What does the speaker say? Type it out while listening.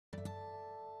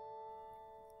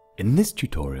In this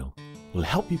tutorial, we'll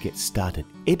help you get started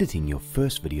editing your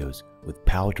first videos with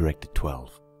PowerDirector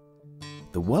 12.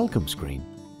 The welcome screen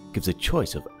gives a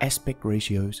choice of aspect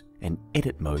ratios and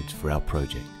edit modes for our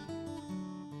project.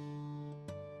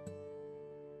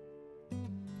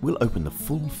 We'll open the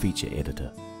full feature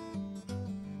editor.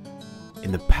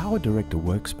 In the PowerDirector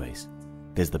workspace,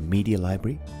 there's the media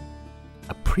library,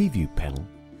 a preview panel,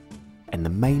 and the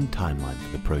main timeline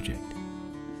for the project.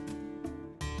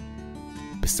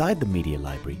 Beside the media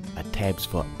library are tabs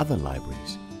for other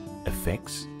libraries,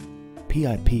 effects,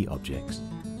 PIP objects,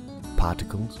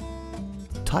 particles,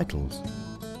 titles,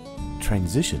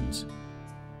 transitions,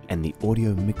 and the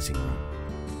audio mixing room.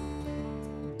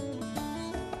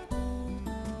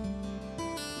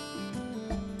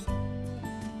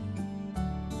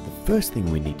 The first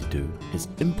thing we need to do is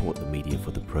import the media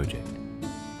for the project.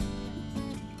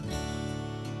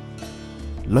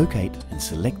 Locate and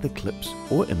select the clips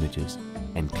or images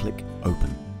and click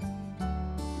Open.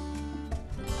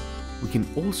 We can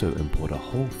also import a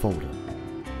whole folder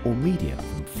or media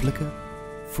from Flickr,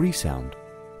 Freesound,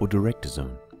 or Director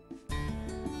Zone.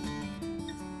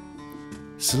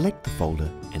 Select the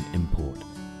folder and import.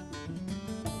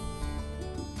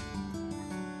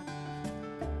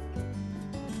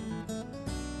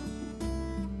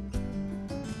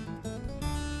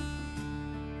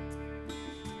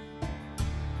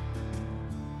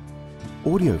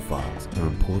 Audio files are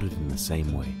imported in the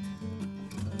same way.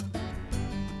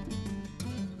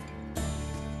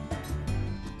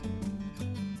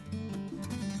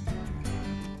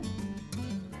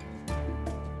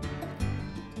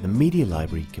 The media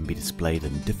library can be displayed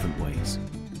in different ways: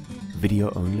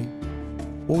 video only,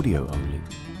 audio only,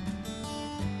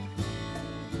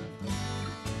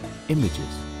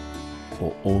 images,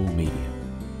 or all media.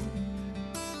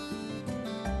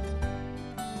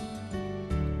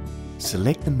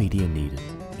 Select the media needed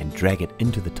and drag it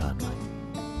into the timeline.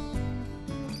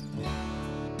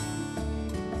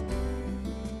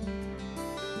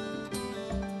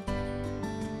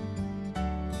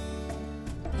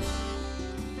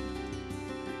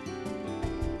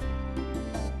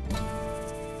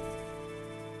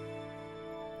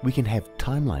 We can have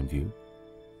timeline view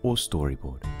or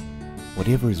storyboard,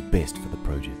 whatever is best for the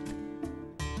project.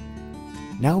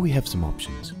 Now we have some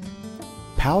options.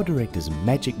 PowerDirector's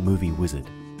Magic Movie Wizard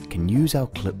can use our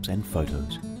clips and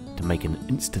photos to make an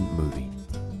instant movie.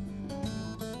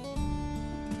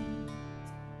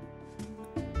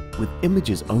 With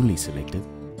images only selected,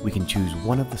 we can choose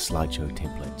one of the slideshow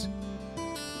templates.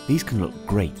 These can look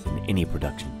great in any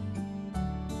production.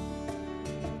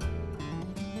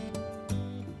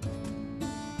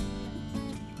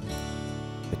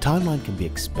 The timeline can be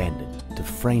expanded to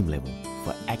frame level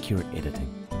for accurate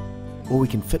editing, or we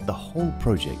can fit the whole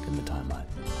project in the timeline.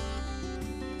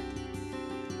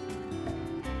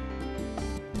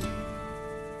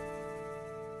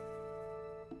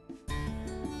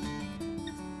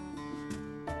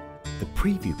 The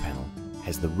preview panel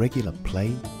has the regular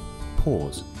play,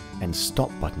 pause, and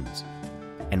stop buttons,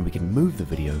 and we can move the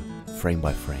video frame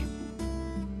by frame.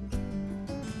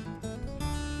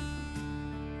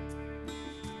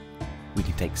 We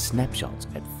can take snapshots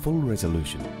at full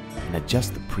resolution and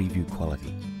adjust the preview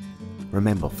quality.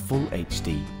 Remember, full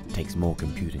HD takes more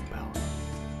computing power.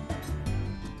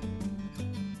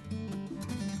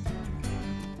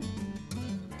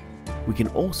 We can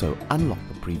also unlock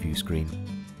the preview screen,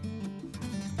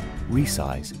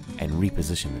 resize and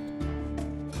reposition it.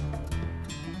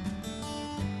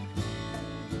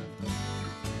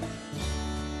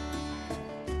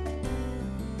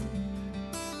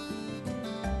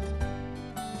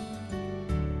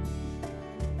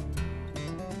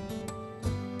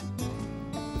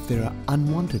 If there are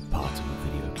unwanted parts of a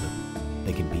video clip,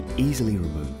 they can be easily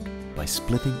removed by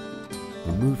splitting,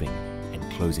 removing, and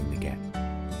closing the gap.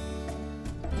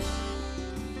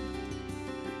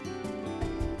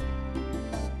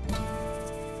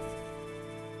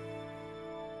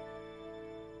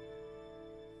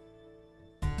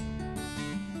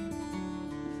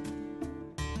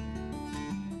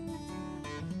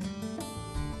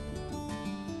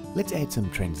 Let's add some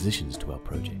transitions to our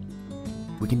project.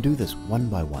 We can do this one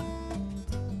by one.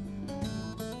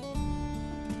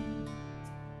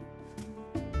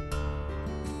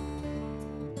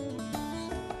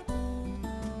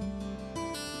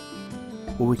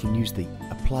 Or we can use the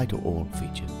Apply to All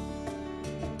feature.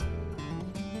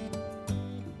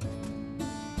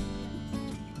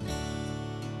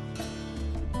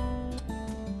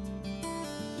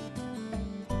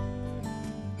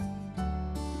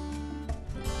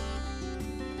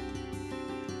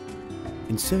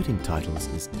 Inserting titles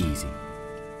is easy.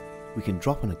 We can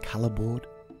drop on a color board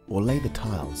or lay the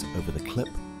tiles over the clip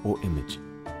or image.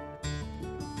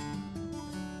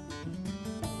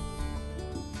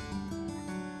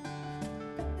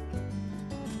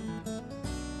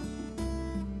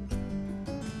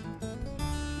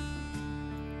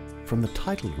 From the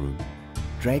title room,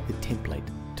 drag the template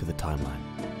to the timeline.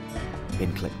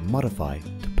 Then click Modify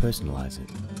to personalize it.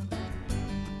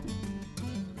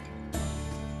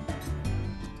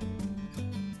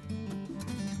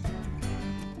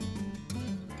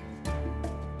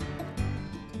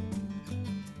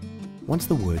 Once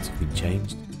the words have been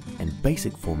changed and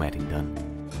basic formatting done,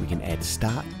 we can add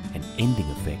start and ending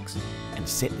effects and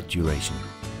set the duration.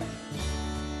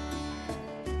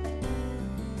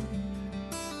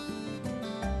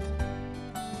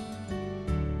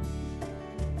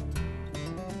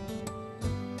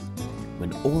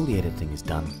 When all the editing is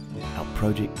done, our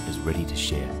project is ready to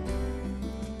share.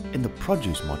 In the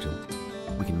Produce module,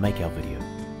 we can make our video.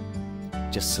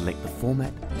 Just select the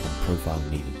format and profile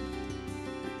needed.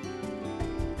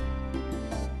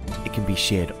 It can be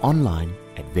shared online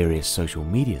at various social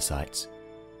media sites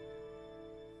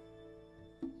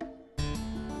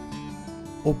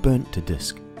or burnt to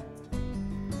disk.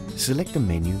 Select the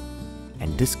menu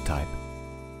and disk type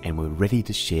and we're ready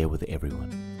to share with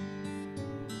everyone.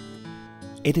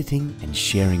 Editing and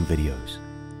sharing videos,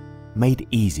 made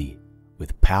easy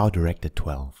with PowerDirector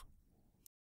 12.